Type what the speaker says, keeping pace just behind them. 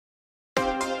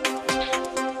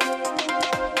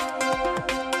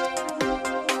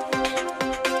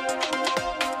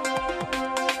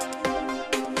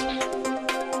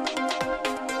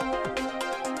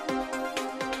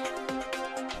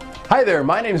Hi there,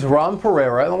 my name is Ron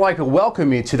Pereira and I'd like to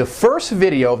welcome you to the first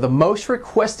video of the most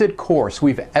requested course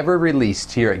we've ever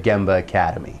released here at Gemba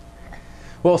Academy.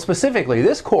 Well, specifically,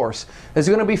 this course is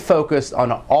going to be focused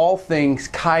on all things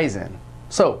Kaizen.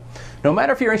 So, no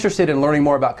matter if you're interested in learning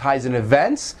more about Kaizen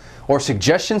events or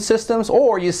suggestion systems,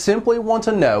 or you simply want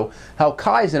to know how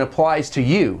Kaizen applies to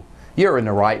you, you're in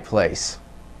the right place.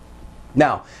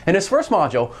 Now, in this first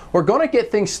module, we're going to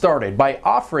get things started by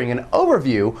offering an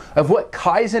overview of what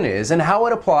Kaizen is and how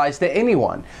it applies to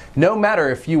anyone, no matter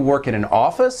if you work in an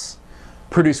office,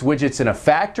 produce widgets in a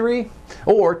factory,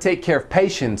 or take care of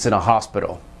patients in a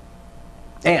hospital.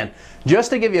 And just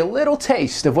to give you a little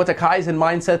taste of what the Kaizen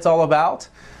mindset's all about,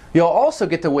 you'll also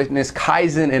get to witness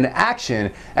Kaizen in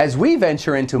action as we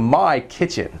venture into my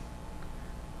kitchen.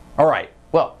 Alright,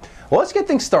 well, let's get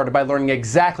things started by learning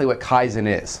exactly what Kaizen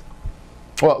is.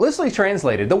 Well, loosely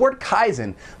translated, the word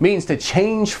Kaizen means to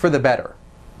change for the better.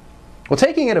 Well,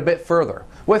 taking it a bit further,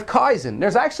 with Kaizen,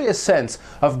 there's actually a sense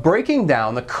of breaking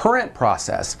down the current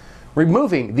process,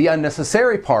 removing the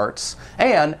unnecessary parts,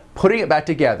 and putting it back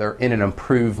together in an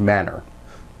improved manner.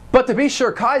 But to be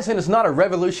sure, Kaizen is not a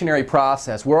revolutionary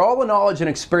process where all the knowledge and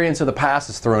experience of the past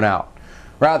is thrown out.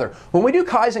 Rather, when we do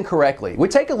Kaizen correctly, we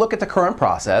take a look at the current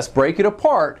process, break it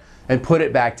apart, and put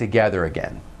it back together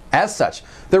again. As such,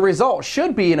 the result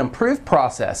should be an improved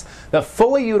process that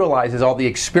fully utilizes all the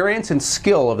experience and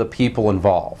skill of the people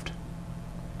involved.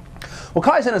 Well,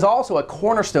 Kaizen is also a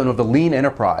cornerstone of the lean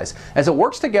enterprise as it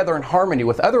works together in harmony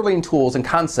with other lean tools and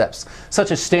concepts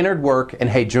such as standard work and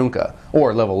Heijunka,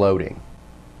 or level loading.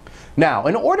 Now,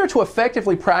 in order to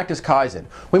effectively practice Kaizen,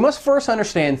 we must first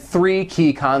understand three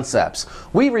key concepts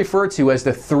we refer to as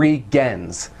the three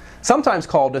gens, sometimes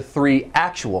called the three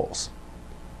actuals.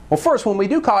 Well, first, when we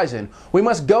do Kaizen, we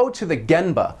must go to the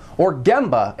Genba, or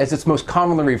Gemba as it's most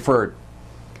commonly referred.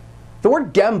 The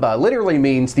word Gemba literally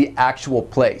means the actual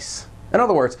place. In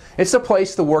other words, it's the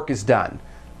place the work is done.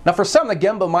 Now, for some, the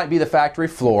Gemba might be the factory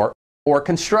floor, or a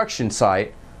construction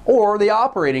site, or the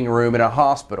operating room in a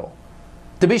hospital.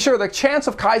 To be sure, the chance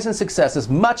of Kaizen success is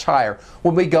much higher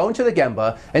when we go into the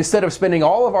Gemba instead of spending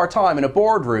all of our time in a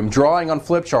boardroom drawing on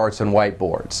flip charts and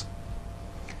whiteboards.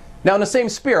 Now, in the same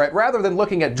spirit, rather than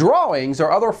looking at drawings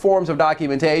or other forms of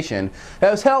documentation,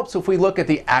 it helps if we look at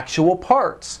the actual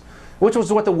parts, which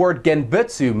was what the word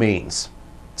genbutsu means.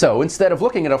 So, instead of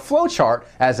looking at a flowchart,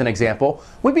 as an example,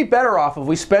 we'd be better off if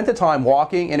we spent the time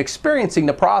walking and experiencing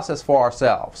the process for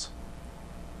ourselves.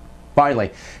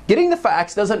 Finally, getting the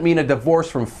facts doesn't mean a divorce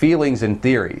from feelings and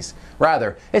theories.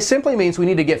 Rather, it simply means we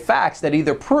need to get facts that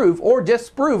either prove or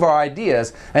disprove our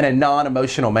ideas in a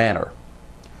non-emotional manner.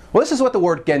 Well, this is what the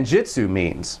word genjutsu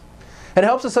means. It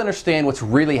helps us understand what's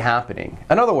really happening.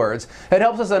 In other words, it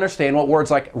helps us understand what words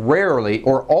like rarely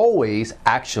or always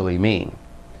actually mean.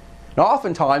 Now,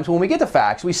 oftentimes, when we get the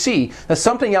facts, we see that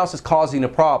something else is causing the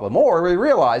problem, or we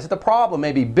realize that the problem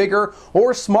may be bigger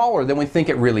or smaller than we think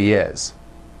it really is.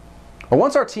 But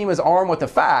once our team is armed with the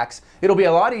facts, it'll be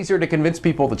a lot easier to convince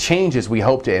people of the changes we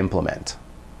hope to implement.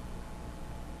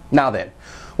 Now then,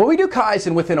 when we do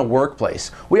Kaizen within a workplace,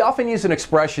 we often use an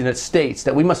expression that states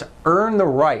that we must earn the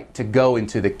right to go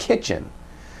into the kitchen.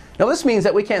 Now, this means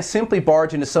that we can't simply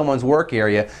barge into someone's work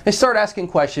area and start asking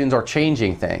questions or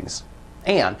changing things.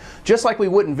 And just like we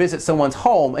wouldn't visit someone's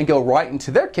home and go right into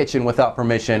their kitchen without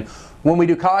permission, when we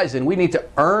do Kaizen, we need to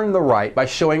earn the right by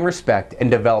showing respect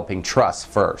and developing trust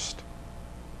first.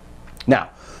 Now,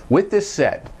 with this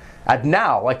said, I'd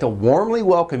now like to warmly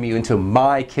welcome you into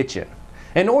my kitchen,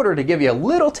 in order to give you a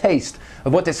little taste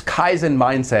of what this Kaizen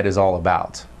mindset is all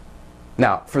about.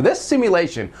 Now, for this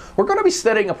simulation, we're going to be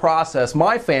studying a process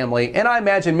my family, and I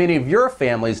imagine many of your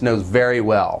families, knows very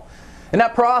well. And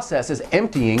that process is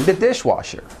emptying the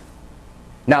dishwasher.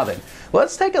 Now then,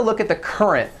 let's take a look at the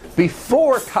current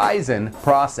before Kaizen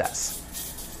process.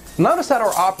 Notice that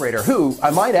our operator, who, I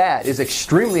might add, is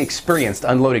extremely experienced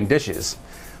unloading dishes,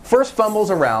 first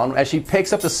fumbles around as she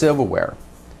picks up the silverware.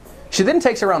 She then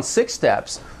takes around 6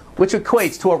 steps, which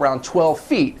equates to around 12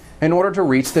 feet, in order to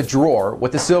reach the drawer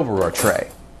with the silverware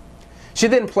tray. She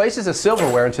then places the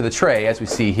silverware into the tray, as we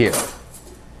see here.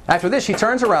 After this, she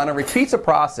turns around and repeats the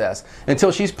process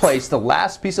until she's placed the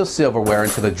last piece of silverware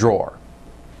into the drawer.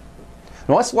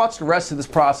 Now let's watch the rest of this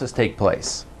process take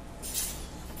place.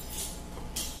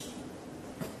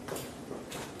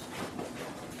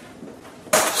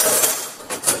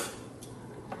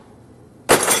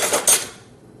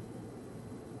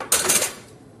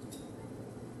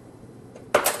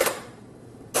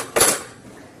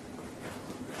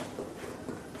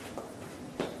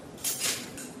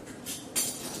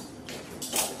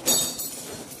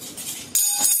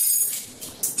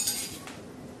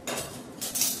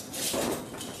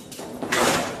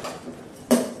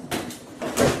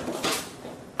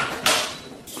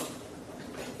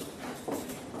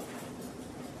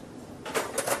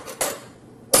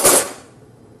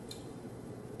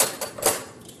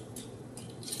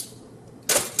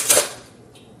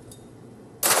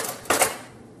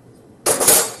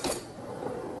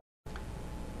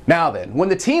 Now then, when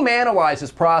the team analyzed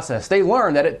this process, they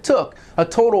learned that it took a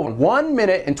total of 1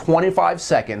 minute and 25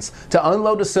 seconds to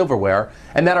unload the silverware,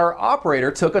 and that our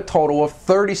operator took a total of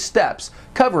 30 steps,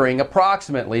 covering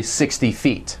approximately 60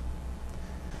 feet.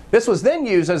 This was then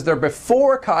used as their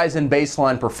before Kaizen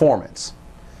baseline performance.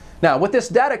 Now, with this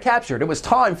data captured, it was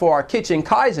time for our kitchen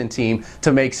Kaizen team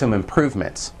to make some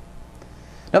improvements.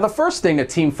 Now, the first thing the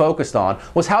team focused on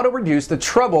was how to reduce the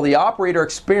trouble the operator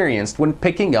experienced when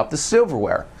picking up the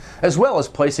silverware, as well as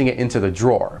placing it into the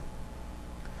drawer.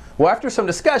 Well, after some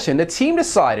discussion, the team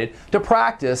decided to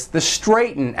practice the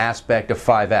straighten aspect of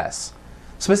 5S.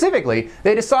 Specifically,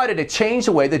 they decided to change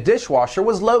the way the dishwasher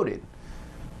was loaded.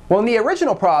 Well, in the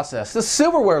original process, the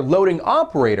silverware loading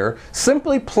operator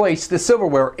simply placed the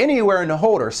silverware anywhere in the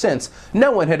holder, since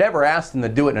no one had ever asked them to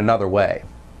do it another way.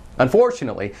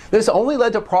 Unfortunately, this only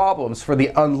led to problems for the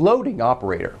unloading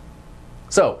operator.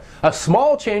 So, a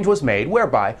small change was made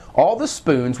whereby all the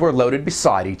spoons were loaded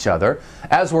beside each other,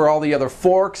 as were all the other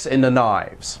forks and the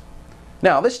knives.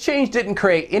 Now, this change didn't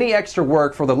create any extra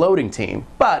work for the loading team,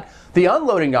 but the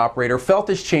unloading operator felt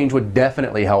this change would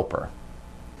definitely help her.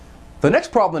 The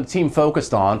next problem the team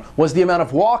focused on was the amount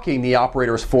of walking the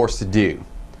operator was forced to do.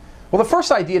 Well, the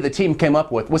first idea the team came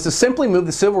up with was to simply move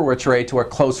the silverware tray to a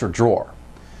closer drawer.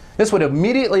 This would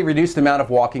immediately reduce the amount of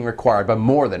walking required by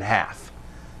more than half.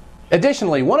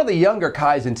 Additionally, one of the younger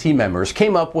Kaizen team members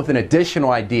came up with an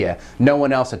additional idea no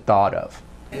one else had thought of.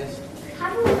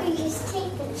 How about we just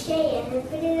take the chair and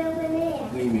put it over there?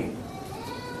 What do you mean?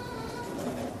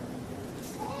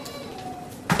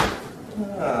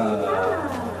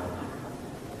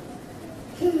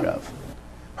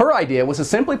 Her idea was to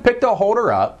simply pick the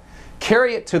holder up,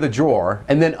 carry it to the drawer,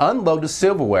 and then unload the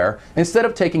silverware instead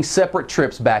of taking separate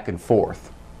trips back and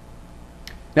forth.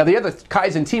 Now, the other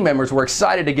Kaizen team members were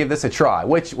excited to give this a try,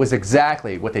 which was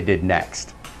exactly what they did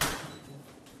next.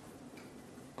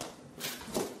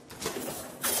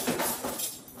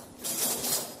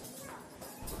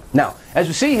 Now, as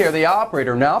you see here, the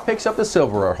operator now picks up the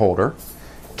silverware holder,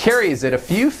 carries it a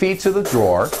few feet to the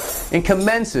drawer, and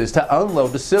commences to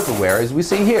unload the silverware as we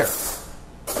see here.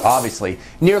 Obviously,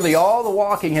 nearly all the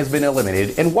walking has been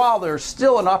eliminated, and while there's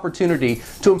still an opportunity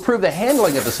to improve the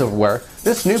handling of the silverware,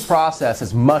 this new process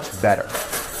is much better.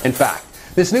 In fact,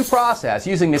 this new process,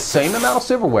 using the same amount of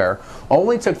silverware,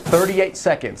 only took 38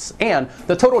 seconds, and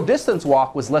the total distance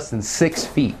walked was less than 6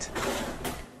 feet.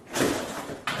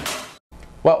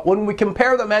 Well, when we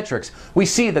compare the metrics, we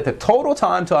see that the total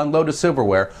time to unload the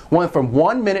silverware went from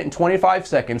 1 minute and 25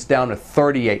 seconds down to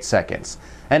 38 seconds,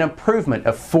 an improvement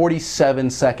of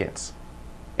 47 seconds.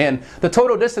 And the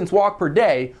total distance walked per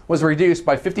day was reduced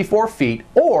by 54 feet,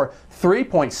 or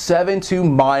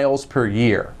 3.72 miles per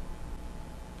year.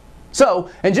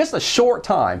 So, in just a short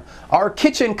time, our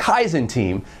kitchen Kaizen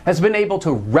team has been able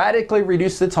to radically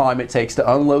reduce the time it takes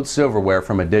to unload silverware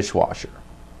from a dishwasher.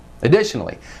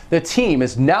 Additionally, the team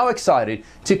is now excited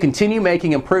to continue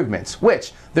making improvements,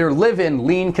 which their live-in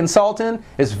lean consultant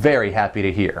is very happy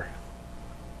to hear.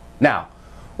 Now,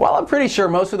 while I'm pretty sure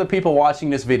most of the people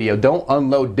watching this video don't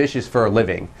unload dishes for a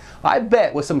living, I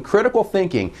bet with some critical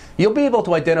thinking, you'll be able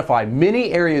to identify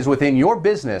many areas within your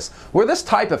business where this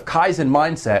type of Kaizen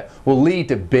mindset will lead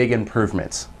to big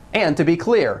improvements. And to be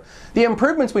clear, the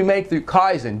improvements we make through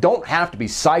Kaizen don't have to be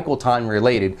cycle time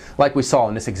related like we saw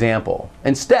in this example.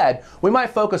 Instead, we might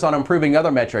focus on improving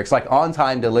other metrics like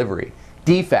on-time delivery,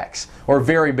 defects, or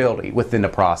variability within the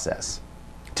process.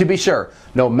 To be sure,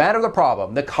 no matter the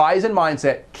problem, the Kaizen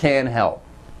mindset can help.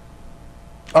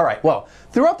 Alright, well,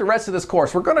 throughout the rest of this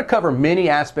course, we're going to cover many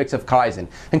aspects of Kaizen,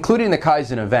 including the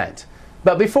Kaizen event.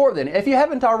 But before then, if you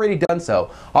haven't already done so,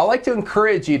 I'd like to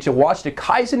encourage you to watch the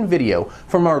Kaizen video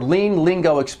from our Lean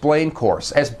Lingo Explained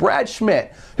course, as Brad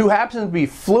Schmidt, who happens to be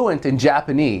fluent in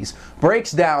Japanese,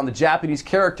 breaks down the Japanese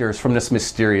characters from this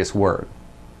mysterious word.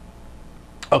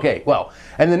 Okay, well,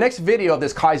 in the next video of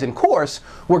this Kaizen course,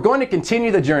 we're going to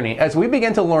continue the journey as we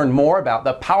begin to learn more about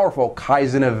the powerful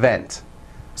Kaizen event.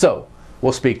 So,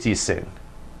 we'll speak to you soon.